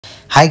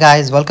Hi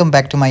guys, welcome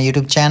back to my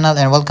YouTube channel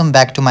and welcome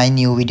back to my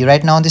new video.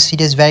 Right now this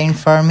video is very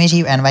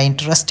informative and very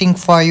interesting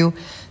for you.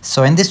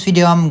 So in this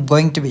video I'm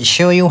going to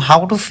show you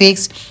how to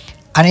fix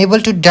unable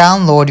to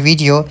download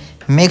video.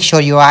 Make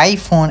sure your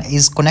iPhone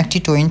is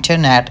connected to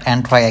internet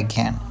and try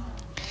again.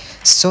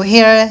 So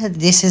here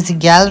this is the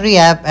gallery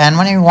app, and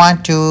when I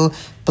want to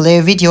play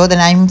a video then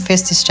I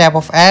face this type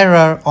of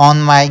error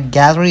on my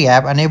gallery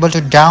app, unable to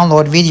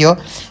download video.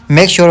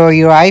 Make sure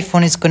your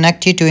iPhone is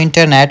connected to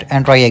internet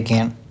and try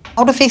again.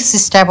 How to fix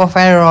this type of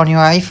error on your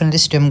iPhone,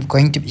 this I'm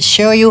going to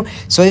show you.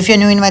 So if you're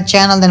new in my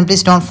channel then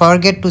please don't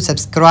forget to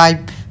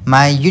subscribe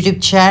my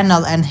YouTube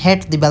channel and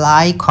hit the bell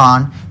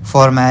icon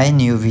for my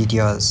new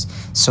videos.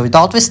 So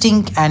without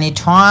wasting any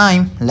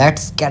time,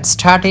 let's get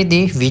started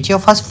the video.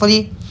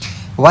 Firstly,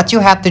 what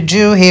you have to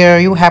do here,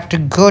 you have to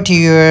go to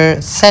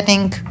your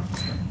setting,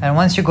 and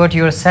once you go to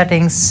your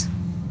settings,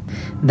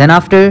 then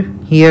after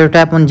here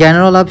tap on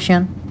general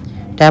option,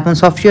 tap on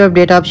software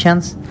update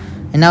options,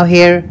 and now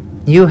here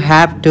you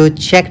have to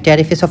check that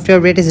if your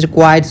software update is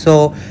required,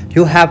 so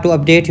you have to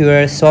update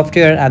your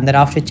software, and then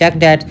after check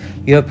that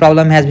your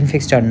problem has been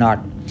fixed or not.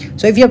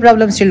 So if your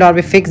problem still not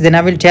be fixed, then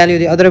I will tell you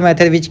the other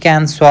method which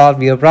can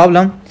solve your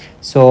problem.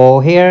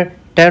 So here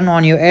turn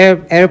on your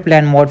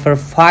airplane mode for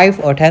 5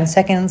 or 10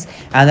 seconds,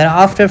 and then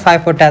after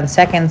 5 or 10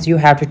 seconds you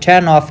have to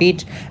turn off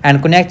it and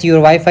connect your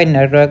Wi-Fi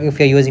network if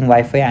you're using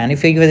Wi-Fi, and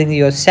if you're using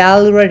your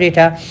cellular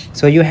data,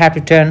 so you have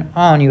to turn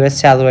on your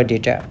cellular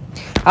data.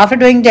 After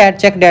doing that,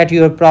 check that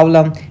your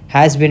problem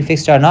has been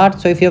fixed or not.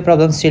 So if your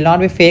problem still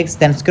not be fixed,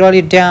 then scroll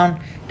it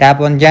down,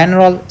 tap on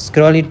general,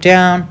 scroll it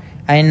down,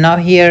 and now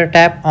here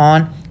tap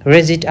on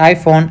reset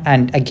iPhone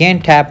and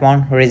again tap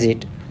on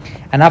reset,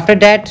 and after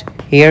that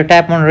here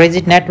tap on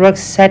reset network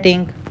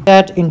setting,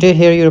 that enter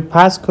here your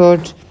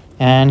passcode,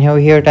 and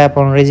here tap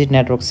on reset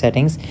network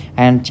settings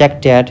and check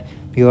that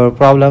your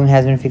problem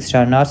has been fixed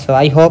or not. So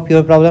I hope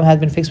your problem has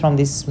been fixed from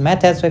this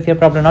method. So if your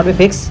problem not be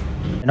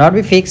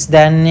fixed,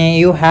 then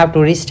you have to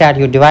restart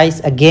your device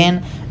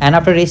again, and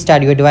after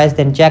restart your device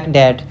then check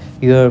that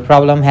your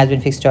problem has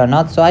been fixed or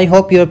not. So I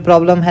hope your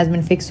problem has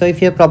been fixed. So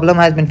if your problem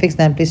has been fixed,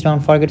 then please don't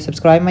forget to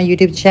subscribe my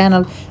YouTube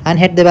channel and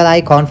hit the bell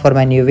icon for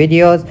my new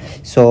videos.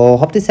 So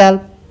hope this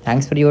helped.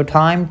 Thanks for your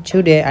time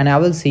today, and I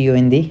will see you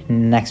in the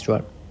next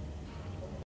one.